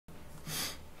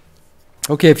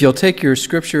Okay, if you'll take your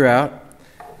scripture out,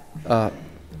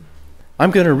 I'm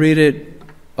going to read it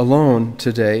alone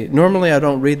today. Normally I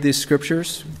don't read these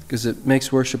scriptures because it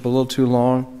makes worship a little too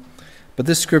long, but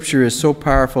this scripture is so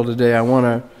powerful today. I want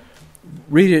to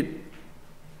read it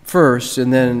first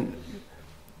and then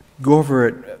go over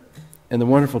it and the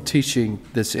wonderful teaching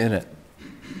that's in it.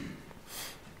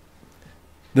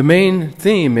 The main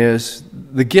theme is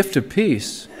the gift of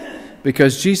peace,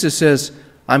 because Jesus says,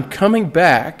 I'm coming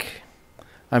back.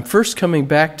 I'm first coming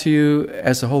back to you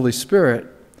as the Holy Spirit,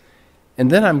 and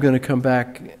then I'm going to come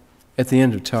back at the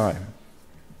end of time.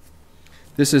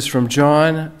 This is from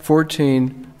John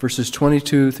 14, verses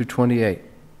 22 through 28.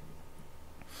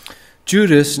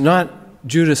 Judas, not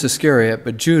Judas Iscariot,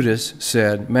 but Judas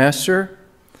said, Master,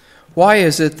 why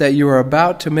is it that you are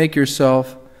about to make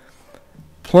yourself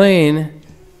plain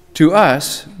to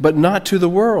us, but not to the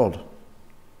world?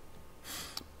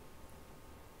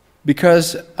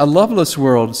 Because a loveless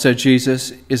world, said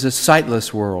Jesus, is a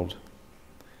sightless world.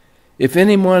 If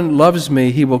anyone loves me,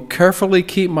 he will carefully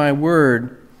keep my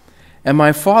word, and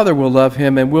my Father will love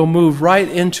him, and will move right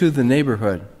into the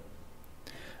neighborhood.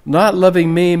 Not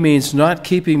loving me means not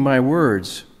keeping my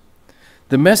words.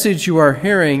 The message you are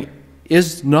hearing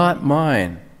is not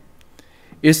mine.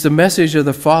 It's the message of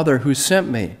the Father who sent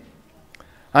me.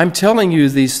 I'm telling you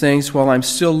these things while I'm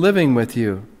still living with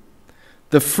you.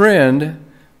 The friend,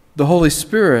 the Holy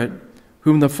Spirit,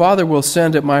 whom the Father will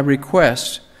send at my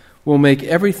request, will make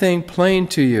everything plain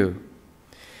to you.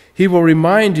 He will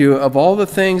remind you of all the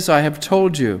things I have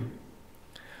told you.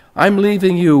 I'm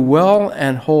leaving you well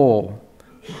and whole.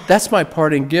 That's my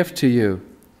parting gift to you,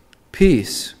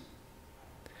 peace.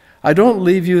 I don't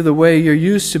leave you the way you're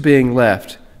used to being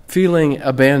left, feeling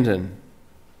abandoned,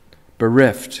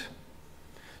 bereft.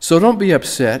 So don't be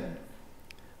upset.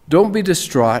 Don't be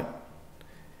distraught.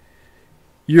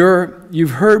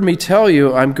 You've heard me tell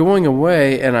you I'm going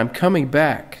away and I'm coming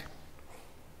back.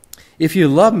 If you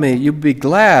love me, you'll be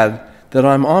glad that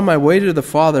I'm on my way to the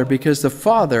Father, because the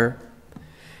Father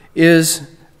is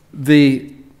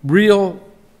the goal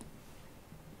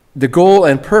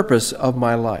and purpose of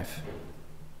my life.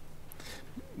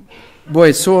 Boy,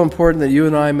 it's so important that you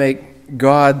and I make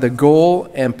God the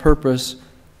goal and purpose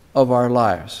of our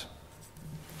lives.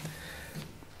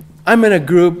 I'm in a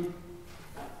group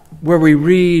where we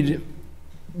read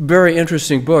very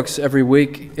interesting books every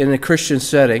week in a Christian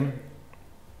setting.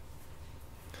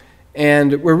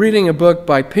 And we're reading a book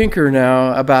by Pinker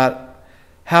now about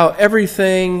how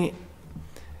everything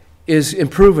is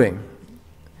improving.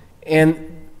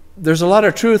 And there's a lot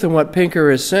of truth in what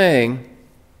Pinker is saying.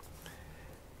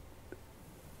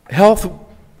 Health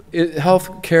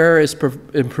care is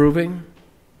improving.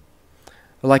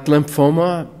 Like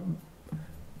lymphoma.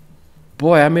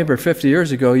 Boy, I remember 50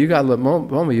 years ago, you got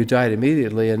lymphoma, you died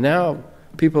immediately. And now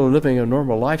people are living a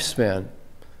normal lifespan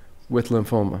with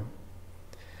lymphoma.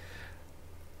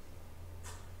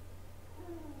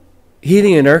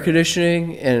 Heating and air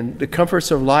conditioning and the comforts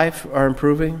of life are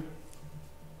improving.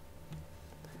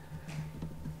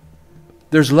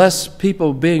 There's less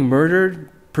people being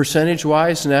murdered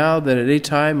percentage-wise now than at any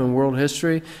time in world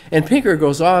history. And Pinker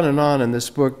goes on in this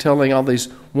book telling all these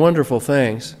wonderful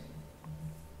things.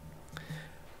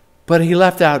 But he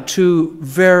left out two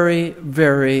very,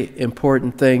 very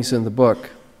important things in the book.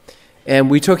 And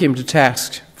we took him to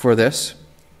task for this.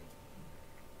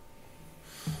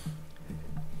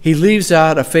 He leaves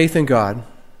out a faith in God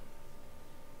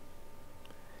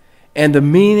and the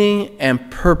meaning and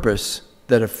purpose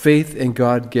that a faith in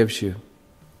God gives you.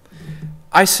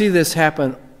 I see this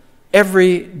happen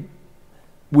every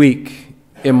week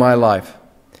in my life.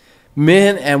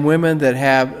 Men and women that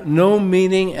have no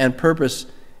meaning and purpose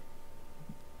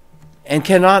and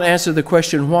cannot answer the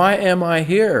question, why am I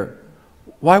here?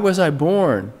 Why was I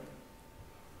born?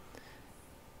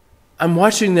 I'm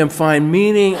watching them find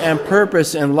meaning and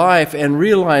purpose in life and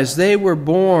realize they were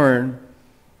born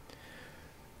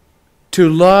to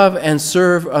love and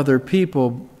serve other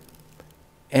people,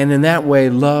 and in that way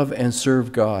love and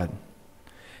serve God.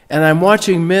 And I'm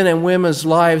watching men and women's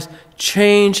lives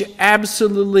change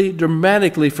absolutely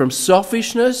dramatically from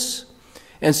selfishness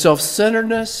and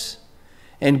self-centeredness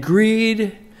and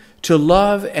greed to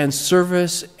love and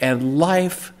service and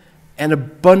life and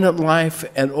abundant life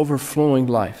and overflowing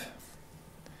life.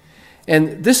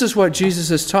 And this is what Jesus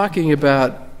is talking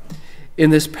about in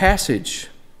this passage.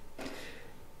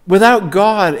 Without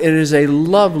God, it is a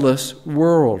loveless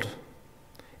world.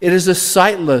 It is a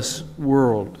sightless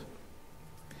world.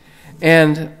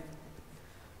 And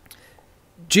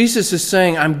Jesus is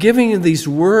saying, I'm giving you these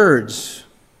words.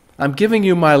 I'm giving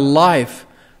you my life.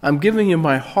 I'm giving you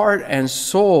my heart and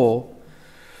soul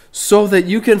so that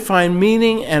you can find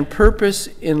meaning and purpose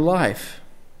in life.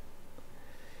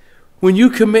 When you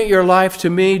commit your life to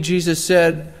me, Jesus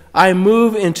said, I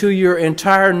move into your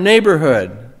entire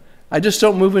neighborhood. I just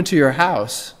don't move into your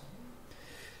house.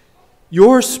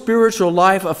 Your spiritual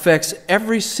life affects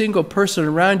every single person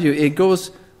around you. It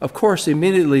goes, of course,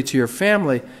 immediately to your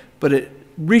family, but it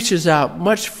reaches out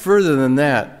much further than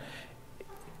that.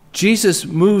 Jesus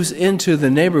moves into the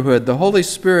neighborhood. The Holy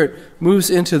Spirit moves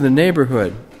into the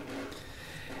neighborhood.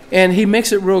 And he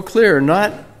makes it real clear,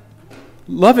 not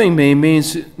loving me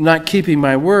means not keeping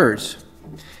my words.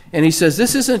 And he says,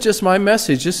 this isn't just my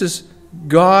message. This is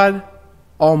God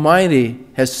Almighty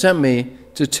has sent me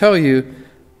to tell you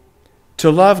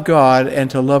to love God and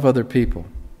to love other people.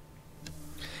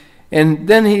 And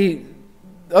then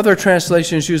other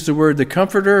translations use the word the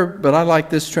Comforter, but I like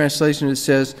this translation. It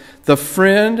says, the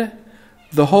friend,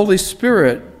 the Holy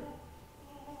Spirit,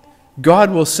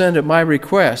 God will send at my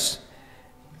request,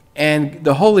 and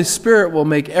the Holy Spirit will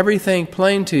make everything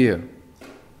plain to you.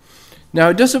 Now,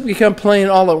 it doesn't become plain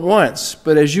all at once,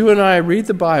 but as you and I read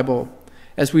the Bible,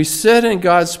 as we sit in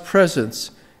God's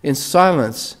presence in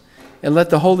silence and let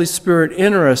the Holy Spirit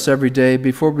enter us every day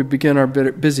before we begin our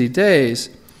busy days,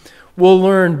 we'll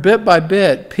learn bit by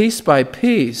bit, piece by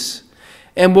piece,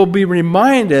 and we'll be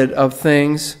reminded of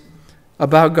things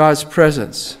about God's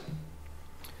presence.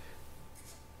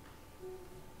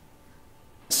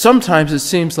 Sometimes it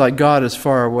seems like God is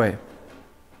far away.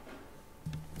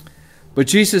 But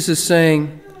Jesus is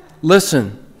saying,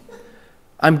 listen,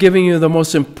 I'm giving you the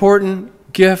most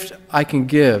important gift I can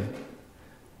give.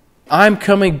 I'm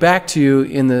coming back to you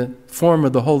in the form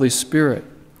of the Holy Spirit.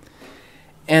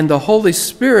 And the Holy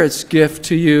Spirit's gift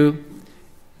to you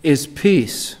is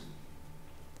peace.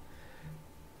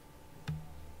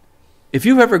 If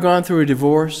you've ever gone through a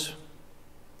divorce,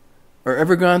 or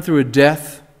ever gone through a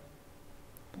death,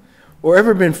 or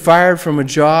ever been fired from a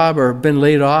job or been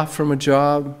laid off from a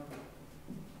job,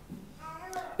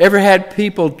 ever had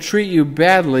people treat you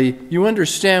badly, you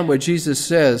understand what Jesus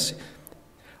says.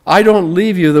 I don't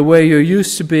leave you the way you're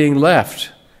used to being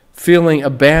left, feeling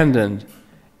abandoned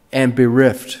and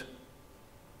bereft.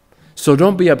 So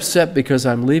don't be upset because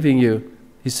I'm leaving you.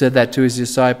 He said that to his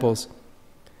disciples.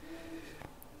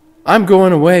 I'm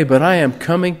going away, but I am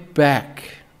coming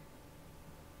back.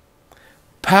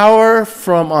 Power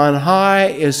from on high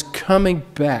is coming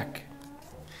back.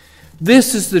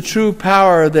 This is the true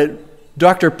power that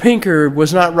Dr. Pinker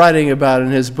was not writing about in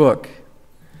his book.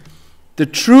 The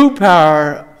true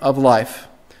power of life,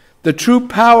 the true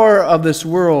power of this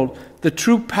world, the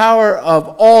true power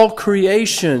of all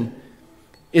creation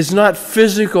is not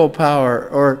physical power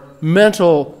or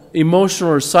mental,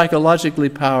 emotional, or psychologically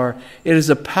power. It is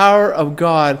the power of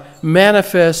God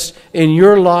manifest in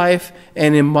your life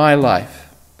and in my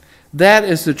life. That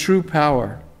is the true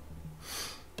power.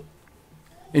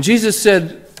 And Jesus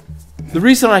said, the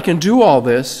reason I can do all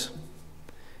this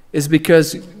is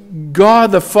because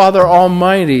God the Father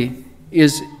Almighty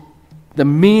is the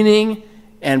meaning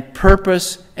and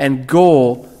purpose and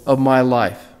goal of my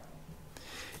life.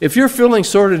 If you're feeling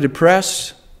sort of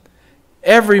depressed,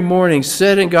 every morning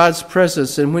sit in God's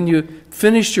presence, and when you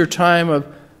finish your time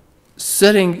of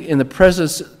sitting in the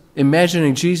presence,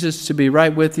 imagining Jesus to be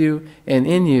right with you and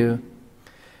in you,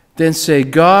 then say,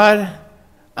 God,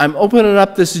 I'm opening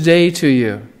up this day to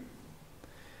you.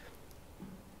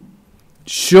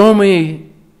 Show me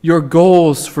your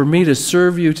goals for me to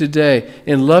serve you today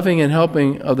in loving and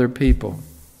helping other people.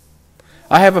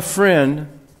 I have a friend.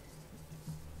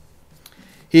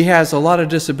 He has a lot of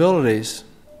disabilities,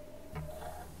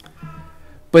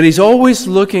 but he's always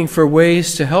looking for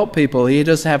ways to help people. He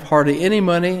doesn't have hardly any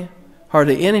money,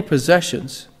 hardly any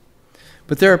possessions.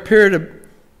 But there appeared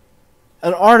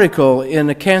an article in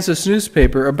a Kansas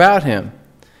newspaper about him.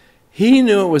 He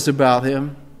knew it was about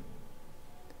him.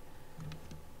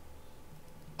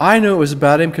 I knew it was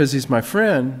about him because he's my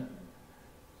friend.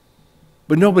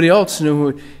 But nobody else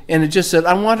knew who. And it just said,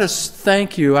 I want to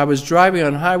thank you. I was driving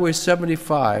on Highway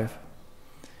 75,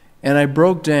 and I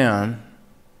broke down.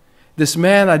 This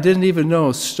man I didn't even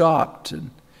know stopped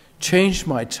and changed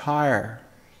my tire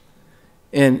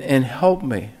and helped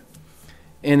me.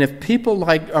 And if people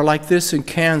are like this in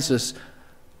Kansas,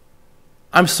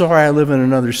 I'm sorry I live in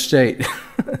another state.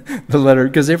 The letter,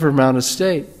 because they're from out of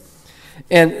state.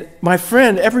 And my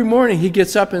friend, every morning he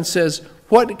gets up and says,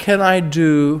 what can I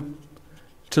do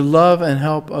to love and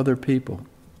help other people?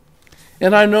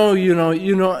 And I know, you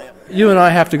and I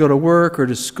have to go to work or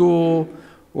to school,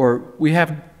 or we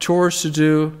have chores to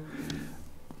do.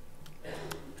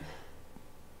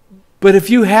 But if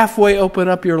you halfway open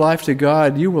up your life to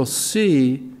God, you will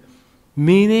see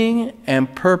meaning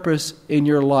and purpose in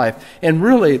your life. And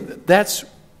really, that's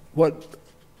what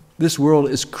this world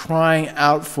is crying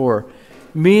out for.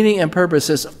 Meaning and purpose.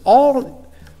 It's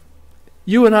all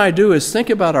you and I do is think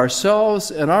about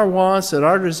ourselves and our wants and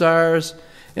our desires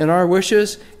and our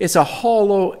wishes. It's a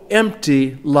hollow,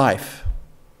 empty life.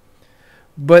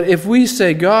 But if we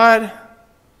say, God,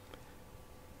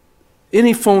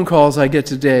 any phone calls I get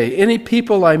today, any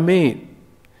people I meet,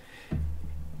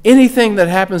 anything that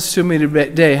happens to me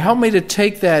today, help me to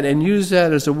take that and use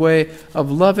that as a way of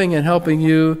loving and helping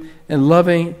you and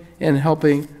loving and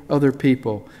helping other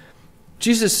people.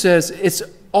 Jesus says, it's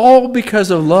all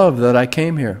because of love that I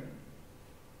came here.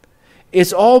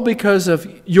 It's all because of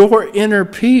your inner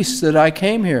peace that I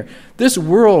came here. This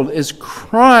world is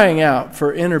crying out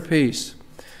for inner peace.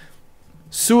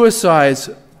 Suicides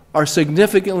are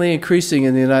significantly increasing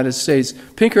in the United States.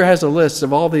 Pinker has a list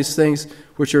of all these things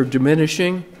which are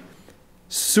diminishing.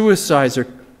 Suicides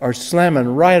are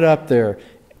slamming right up there.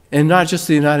 And not just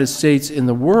the United States, in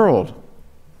the world.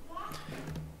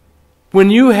 When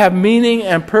you have meaning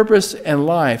and purpose in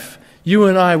life, you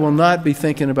and I will not be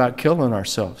thinking about killing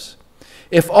ourselves.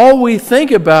 If all we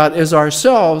think about is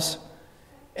ourselves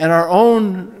and our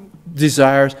own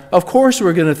desires, of course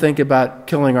we're going to think about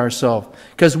killing ourselves.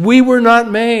 Because we were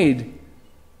not made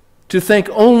to think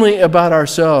only about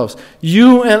ourselves.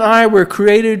 You and I were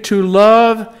created to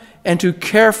love and to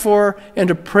care for and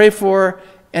to pray for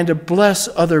and to bless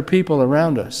other people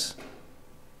around us.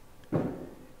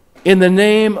 In the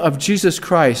name of Jesus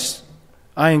Christ,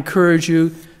 I encourage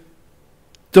you,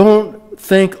 don't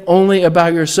think only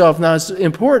about yourself. Now, it's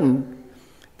important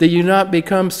that you not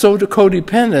become so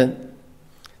codependent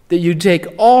that you take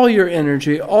all your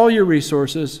energy, all your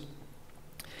resources,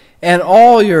 and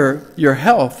all your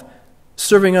health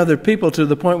serving other people to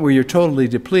the point where you're totally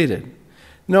depleted.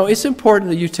 No, it's important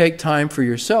that you take time for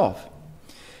yourself.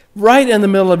 Right in the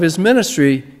middle of his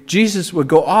ministry, Jesus would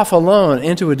go off alone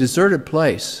into a deserted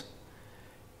place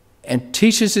and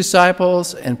teach his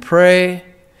disciples and pray.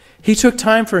 He took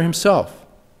time for himself.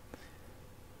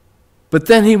 But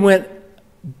then he went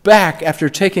back after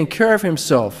taking care of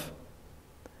himself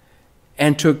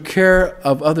and took care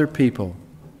of other people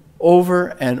over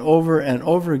and over and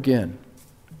over again.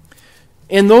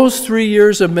 In those 3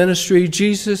 years of ministry,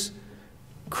 Jesus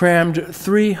crammed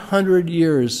 300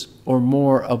 years or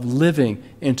more of living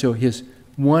into his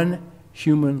one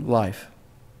human life.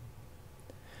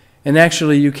 And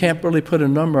actually, you can't really put a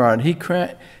number on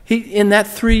it. In that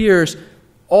 3 years,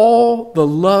 all the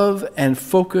love and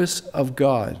focus of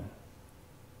God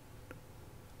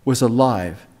was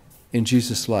alive in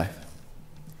Jesus' life.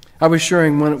 I was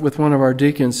sharing with one of our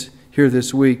deacons here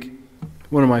this week,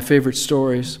 one of my favorite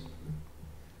stories.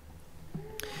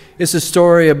 It's a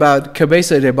story about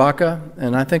Cabeza de Vaca,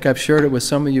 and I think I've shared it with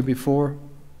some of you before.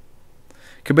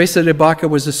 Cabeza de Vaca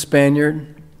was a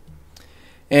Spaniard,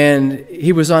 and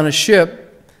he was on a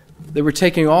ship. They were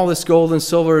taking all this gold and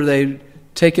silver they'd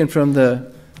taken from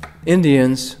the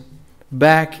Indians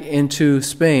back into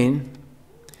Spain.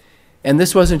 And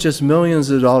this wasn't just millions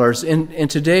of dollars. In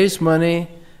today's money,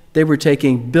 they were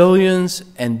taking billions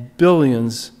and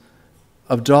billions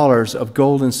of dollars of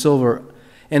gold and silver.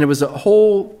 And it was a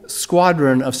whole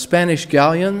squadron of Spanish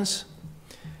galleons.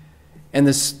 And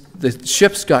the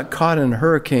ships got caught in a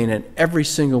hurricane, and every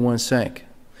single one sank.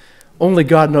 Only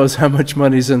God knows how much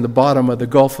money's in the bottom of the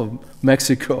Gulf of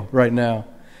Mexico right now.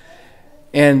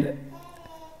 And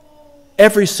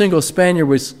every single Spaniard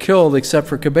was killed except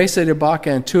for Cabeza de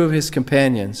Vaca and 2 of his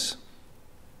companions.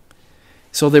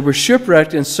 So they were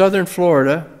shipwrecked in southern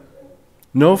Florida.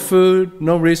 No food,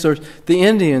 no resource. The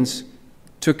Indians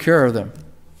took care of them.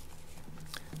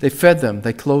 They fed them,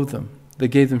 they clothed them, they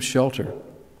gave them shelter.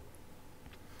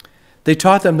 They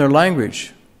taught them their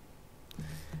language.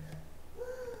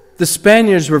 The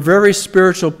Spaniards were very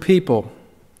spiritual people.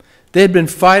 They had been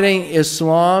fighting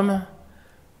Islam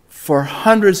for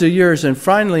hundreds of years, and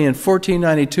finally in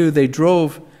 1492 they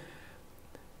drove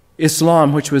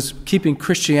Islam, which was keeping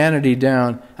Christianity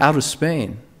down, out of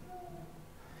Spain.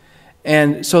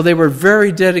 And so they were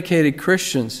very dedicated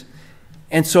Christians.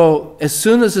 And so as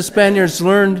soon as the Spaniards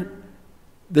learned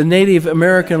the Native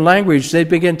American language, they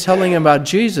began telling them about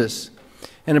Jesus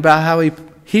and about how he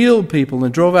healed people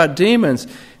and drove out demons.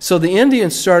 So the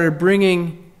Indians started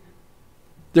bringing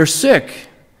their sick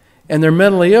and their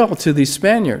mentally ill to these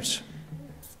Spaniards.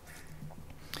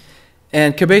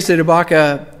 And Cabeza de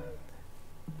Vaca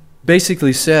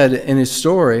basically said in his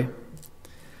story,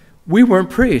 we weren't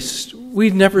priests.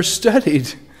 We'd never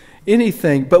studied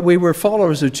anything, but we were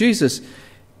followers of Jesus.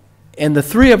 And the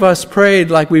 3 of us prayed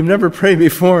like we've never prayed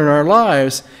before in our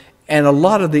lives, And a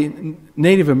lot of the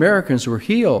Native Americans were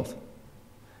healed.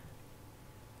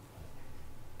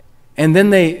 And then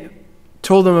they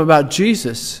told them about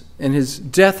Jesus and his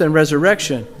death and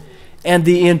resurrection. And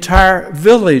the entire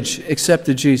village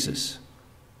accepted Jesus.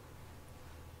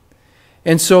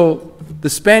 And so the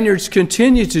Spaniards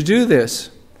continued to do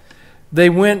this. The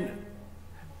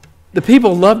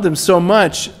people loved them so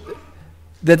much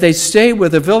that they stayed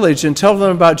with the village and tell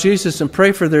them about Jesus and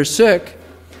pray for their sick.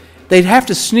 They'd have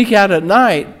to sneak out at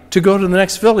night to go to the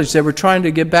next village. They were trying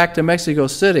to get back to Mexico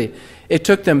City. It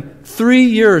took them 3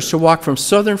 years to walk from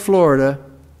southern Florida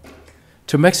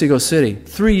to Mexico City.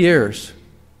 3 years.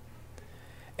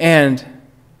 And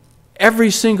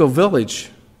every single village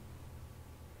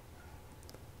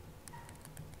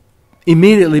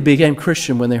immediately became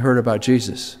Christian when they heard about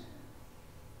Jesus.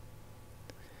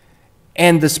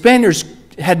 And the Spaniards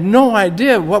had no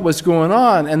idea what was going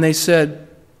on, and they said,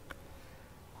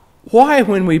 why,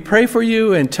 when we pray for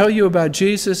you and tell you about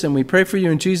Jesus and we pray for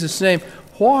you in Jesus' name,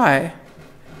 why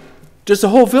does the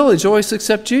whole village always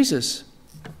accept Jesus?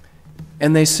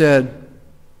 And they said,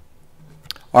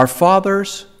 our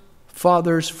fathers'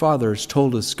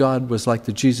 told us God was like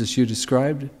the Jesus you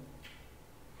described.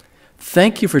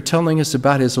 Thank you for telling us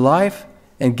about his life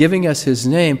and giving us his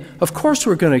name. Of course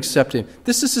we're going to accept him.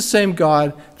 This is the same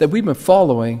God that we've been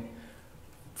following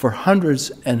for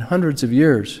hundreds and hundreds of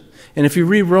years. And if you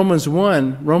read Romans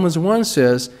 1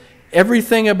 says,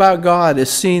 everything about God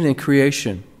is seen in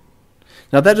creation.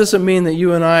 Now that doesn't mean that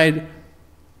you and I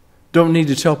don't need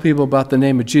to tell people about the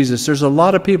name of Jesus. There's a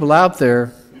lot of people out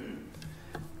there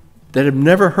that have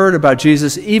never heard about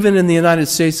Jesus, even in the United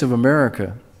States of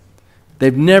America.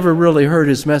 They've never really heard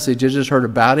his message. They just heard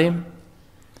about him.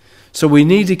 So we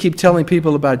need to keep telling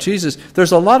people about Jesus.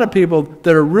 There's a lot of people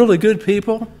that are really good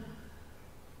people,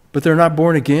 but they're not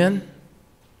born again.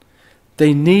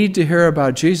 They need to hear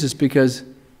about Jesus because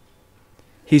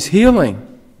he's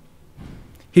healing.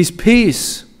 He's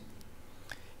peace.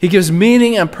 He gives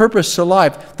meaning and purpose to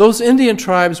life. Those Indian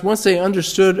tribes, once they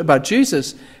understood about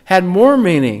Jesus, had more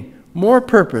meaning, more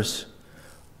purpose,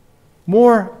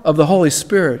 more of the Holy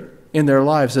Spirit in their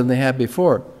lives than they had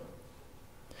before.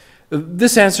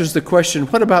 This answers the question,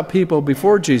 what about people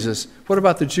before Jesus? What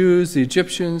about the Jews, the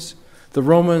Egyptians, the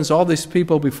Romans, all these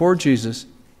people before Jesus?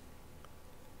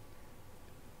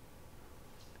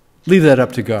 Leave that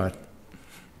up to God.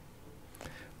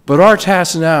 But our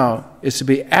task now is to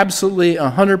be absolutely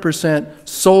 100%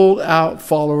 sold out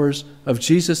followers of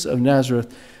Jesus of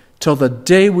Nazareth till the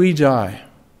day we die.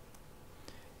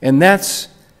 And that's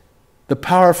the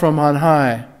power from on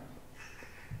high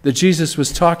that Jesus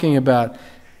was talking about.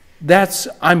 That's,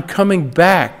 I'm coming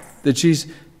back. That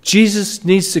Jesus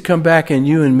needs to come back in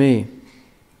you and me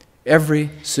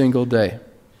every single day.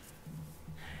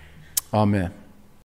 Amen.